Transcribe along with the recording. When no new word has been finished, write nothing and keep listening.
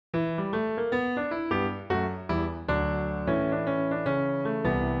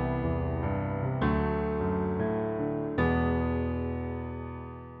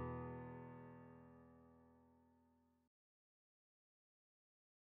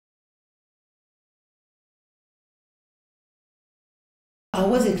I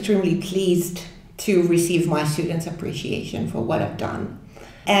was extremely pleased to receive my students' appreciation for what I've done.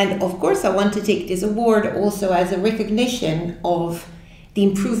 And of course, I want to take this award also as a recognition of the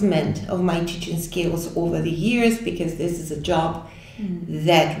improvement of my teaching skills over the years, because this is a job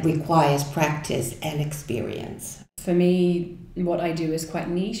that requires practice and experience. For me, what I do is quite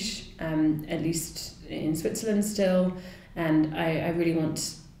niche, at least in Switzerland still, and I really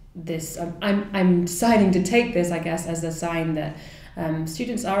want this. I'm deciding to take this, I guess, as a sign that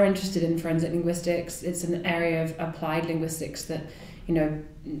students are interested in forensic linguistics. It's an area of applied linguistics that, you know,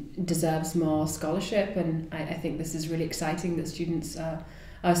 deserves more scholarship, and I think this is really exciting that students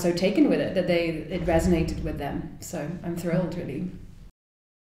are so taken with it, that it resonated with them. So I'm thrilled, really.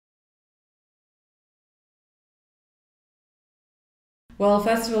 Well,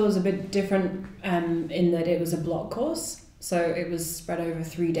 first of all, it was a bit different in that it was a block course, so it was spread over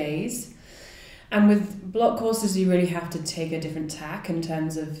 3 days. And with block courses, you really have to take a different tack in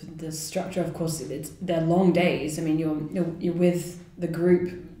terms of the structure. Of course, they're long days. I mean, you're with the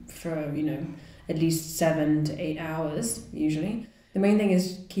group for, you know, at least 7 to 8 hours usually. The main thing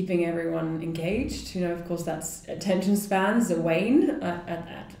is keeping everyone engaged. You know, of course, that's attention spans that wane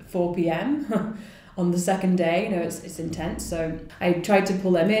at 4 p.m. on the second day. You know, it's intense. So I tried to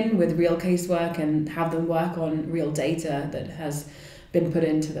pull them in with real casework and have them work on real data that has been put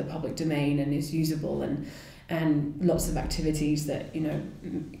into the public domain and is usable, and lots of activities that, you know,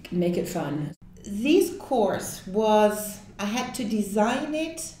 make it fun. This course I had to design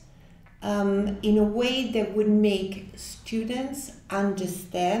it in a way that would make students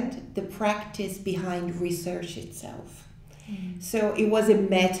understand the practice behind research itself. So it was a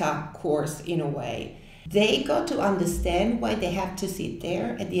meta course in a way. They got to understand why they have to sit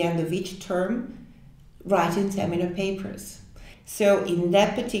there at the end of each term writing seminar papers. So in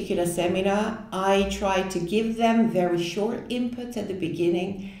that particular seminar, I tried to give them very short inputs at the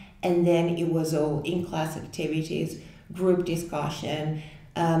beginning, and then it was all in-class activities, group discussion,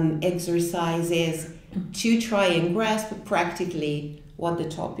 exercises to try and grasp practically what the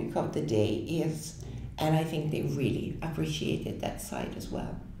topic of the day is. And I think they really appreciated that side as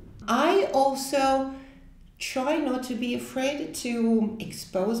well. I also try not to be afraid to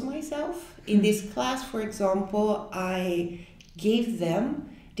expose myself. In this class, for example, I gave them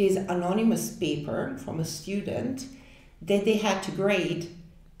this anonymous paper from a student that they had to grade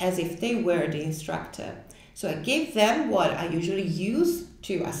as if they were the instructor. So I gave them what I usually use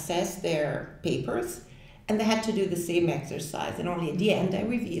to assess their papers, and they had to do the same exercise. And only at the end I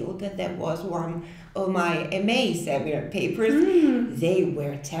revealed that that was one of my MA seminar papers. They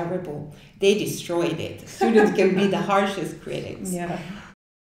were terrible. They destroyed it. Students can be the harshest critics. Yeah.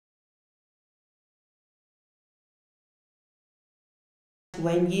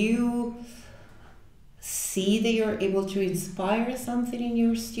 When you see that you're able to inspire something in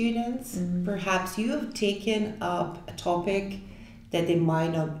your students, perhaps you have taken up a topic that they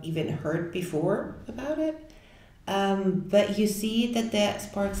might not even heard before about it, but you see that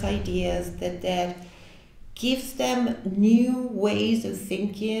sparks ideas, that gives them new ways of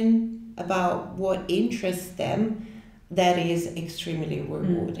thinking about what interests them, that is extremely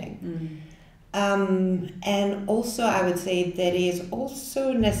rewarding. And also I would say that is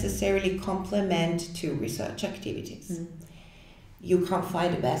also necessarily complement to research activities. You can't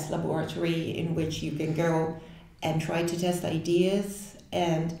find the best laboratory in which you can go and try to test ideas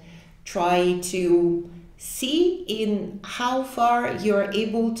and try to see in how far you're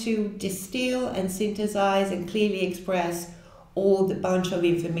able to distill and synthesize and clearly express all the bunch of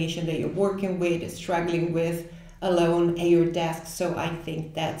information that you're working with, struggling with alone at your desk. So I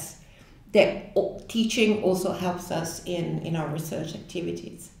think that teaching also helps us in our research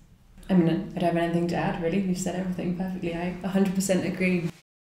activities. I mean, I don't have anything to add, really. You've said everything perfectly. I 100% agree.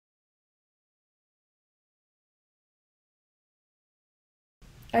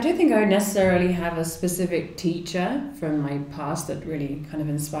 I don't think I necessarily have a specific teacher from my past that really kind of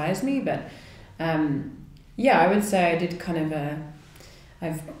inspires me, but yeah, I would say I did kind of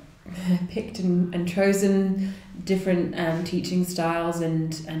I've picked and chosen different teaching styles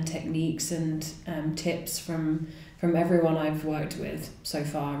and techniques and tips from everyone I've worked with so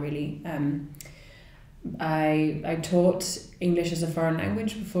far, really. I taught English as a foreign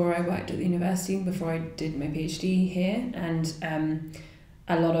language before I worked at the university, before I did my PhD here, and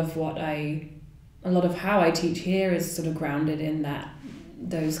a lot of how I teach here is sort of grounded in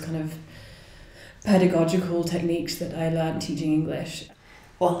those kind of pedagogical techniques that I learned teaching English.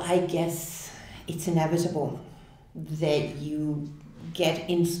 Well, I guess it's inevitable that you get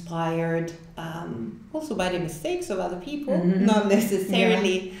inspired also by the mistakes of other people, not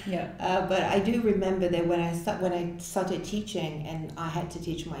necessarily. But I do remember that when I started teaching and I had to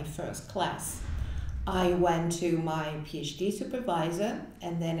teach my first class, I went to my PhD supervisor,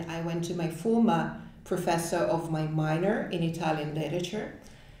 and then I went to my former professor of my minor in Italian literature,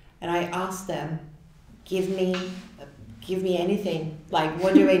 and I asked them, give me anything, like,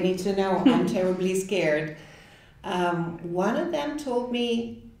 what do I need to know? I'm terribly scared. One of them told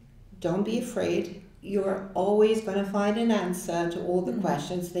me, don't be afraid, you're always going to find an answer to all the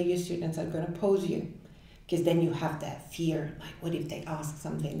questions that your students are going to pose you, because then you have that fear, like, what if they ask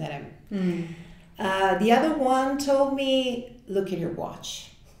something that I'm... The other one told me, look at your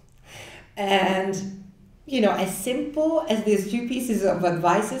watch. And, you know, as simple as these two pieces of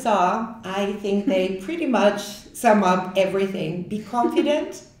advices are, I think they pretty much sum up everything. Be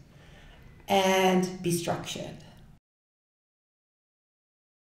confident and be structured.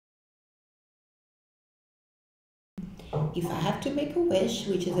 If I have to make a wish,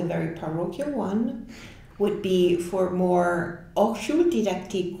 which is a very parochial one, would be for more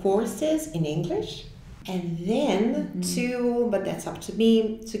Hochschuldidaktik courses in English, and then but that's up to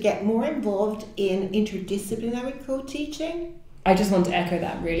me, to get more involved in interdisciplinary co-teaching. I just want to echo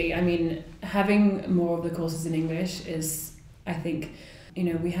that, really. I mean, having more of the courses in English is, I think, you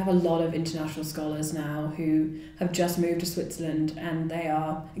know, we have a lot of international scholars now who have just moved to Switzerland, and they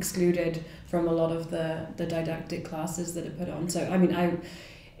are excluded from a lot of the didactic classes that are put on. So, I mean,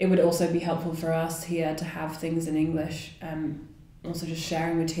 it would also be helpful for us here to have things in English, also just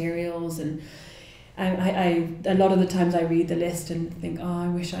sharing materials. And I a lot of the times I read the list and think, oh, I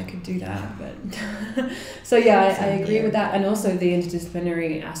wish I could do that. But so yeah, I agree with that. And also the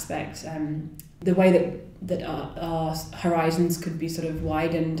interdisciplinary aspect, the way that our horizons could be sort of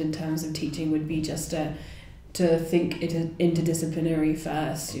widened in terms of teaching would be just to think it interdisciplinary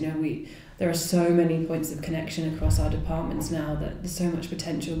first. You know, there are so many points of connection across our departments now that there's so much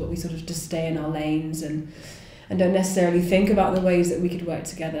potential, but we sort of just stay in our lanes and don't necessarily think about the ways that we could work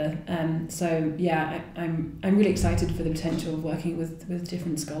together. So yeah, I'm really excited for the potential of working with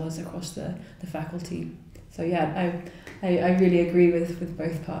different scholars across the faculty. So yeah, I really agree with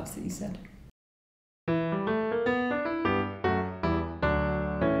both parts that you said.